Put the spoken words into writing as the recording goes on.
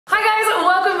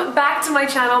to my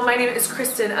channel. My name is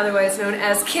Kristen, otherwise known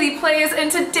as KittyPlays,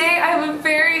 and today I have a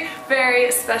very,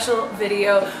 very special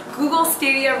video. Google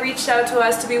Stadia reached out to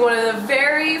us to be one of the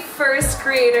very first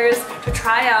creators to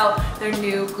try out their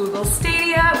new Google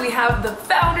Stadia. We have the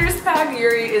Founders Pack.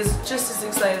 Yuri is just as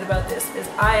excited about this as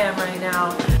I am right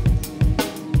now.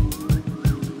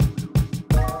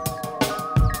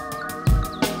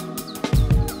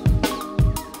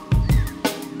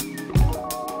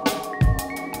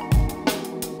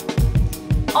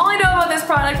 All I know about this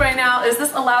product right now is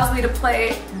this allows me to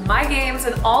play my games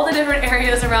in all the different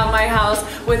areas around my house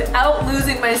without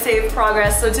losing my save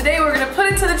progress. So today we're gonna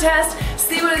put it to the test,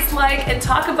 see what it's like, and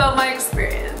talk about my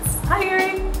experience. Hi,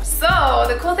 Yuri. So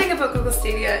the cool thing about Google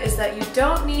Stadia is that you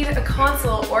don't need a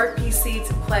console or PC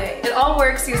to play. It all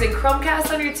works using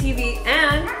Chromecast on your TV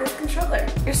and this controller.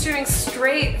 You're streaming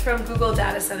straight from Google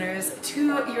data centers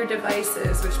to your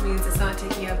devices, which means it's not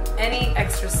taking up any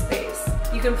extra space.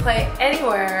 You can play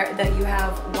anywhere that you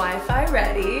have Wi-Fi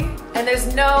ready, and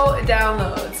there's no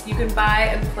downloads. You can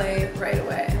buy and play right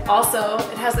away. Also,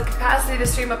 it has the capacity to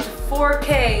stream up to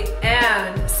 4K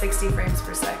and 60 frames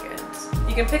per second.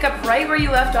 You can pick up right where you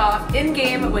left off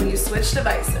in-game when you switch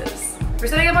devices. We're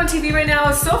setting up on TV right now.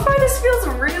 So far this feels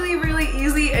really, really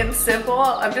easy and simple.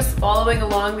 I'm just following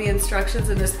along the instructions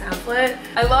in this pamphlet.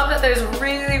 I love that there's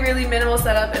really, really minimal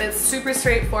setup and it's super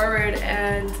straightforward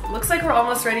and looks like we're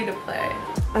almost ready to play.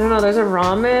 I don't know, there's a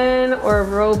ramen or a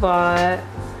robot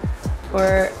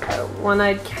or a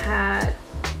one-eyed cat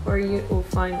or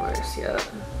flying horse, yeah.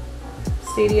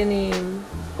 Stadia name.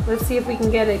 Let's see if we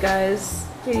can get it, guys.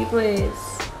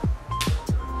 KittyPlays.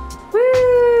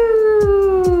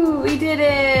 Woo! We did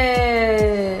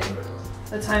it!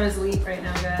 The time is leap right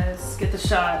now, guys. Get the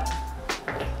shot.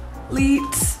 Leap.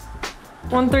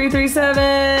 1337.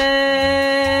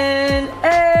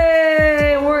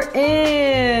 Hey, we're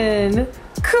in.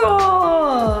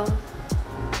 Cool.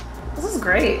 This is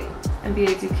great.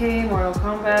 NBA 2K, Mortal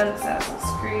Kombat, Assassin's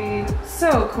Creed.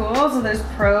 So cool. So there's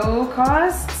pro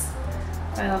costs.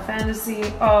 Final Fantasy.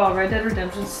 Oh, Red Dead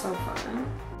Redemption is so fun.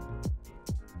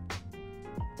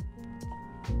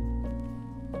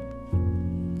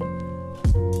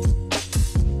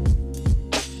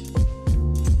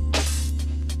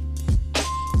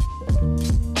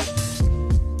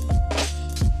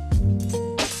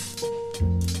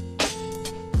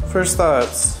 First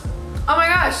thoughts. Oh my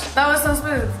gosh, that was so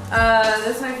smooth.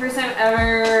 This is my first time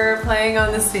ever playing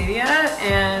on the Stadia,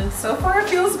 and so far it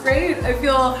feels great. I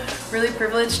feel really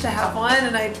privileged to have one,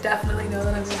 and I definitely know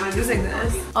that I'm going to be using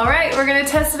this. All right, we're gonna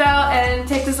test it out and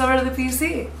take this over to the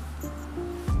PC.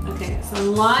 Okay, so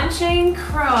I'm launching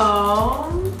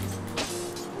Chrome.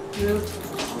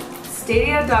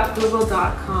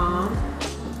 Stadia.google.com.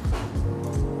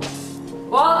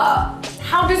 Well,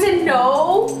 how does it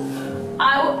know?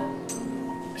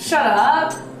 Shut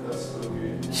up. That's so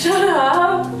good. Shut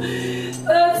up.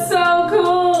 That's so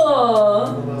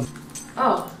cool.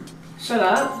 Oh, shut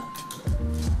up.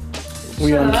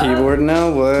 We on keyboard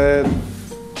now? What?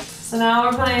 So now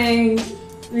we're playing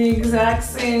the exact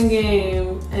same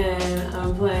game and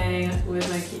I'm playing with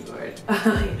my keyboard.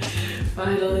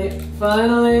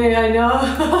 Finally, I know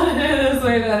how to do this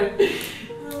way better.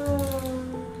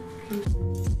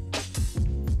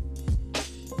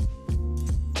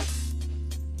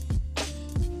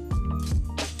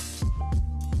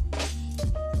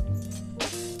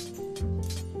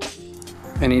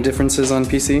 Any differences on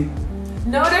PC?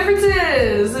 No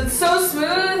differences! It's so smooth,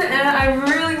 and I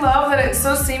really love that it's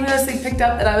so seamlessly picked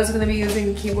up that I was going to be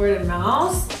using keyboard and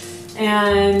mouse.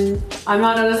 And I'm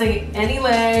not noticing any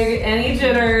lag, any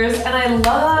jitters, and I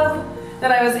love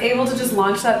that I was able to just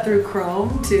launch that through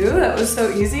Chrome too. That was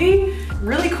so easy.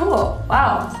 Really cool.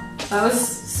 Wow. That was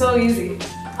so easy.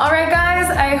 Alright guys,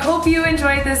 I hope you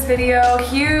enjoyed this video.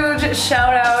 Huge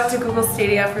shout out to Google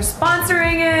Stadia for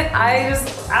sponsoring it. I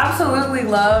just absolutely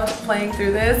loved playing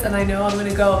through this, and I know I'm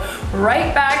gonna go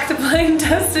right back to playing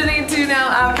Destiny 2 now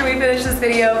after we finish this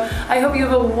video. I hope you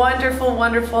have a wonderful,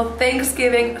 wonderful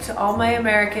Thanksgiving to all my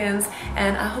Americans,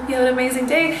 and I hope you have an amazing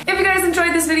day. If you guys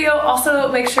enjoyed this video, also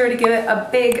make sure to give it a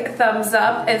big thumbs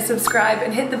up and subscribe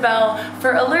and hit the bell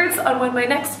for alerts on when my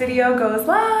next video goes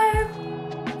live.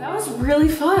 That was really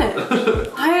fun.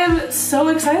 I am so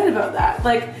excited about that.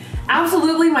 Like,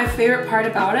 absolutely my favorite part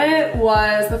about it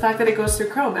was the fact that it goes through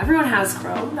Chrome. Everyone has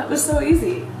Chrome. That was so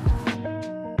easy.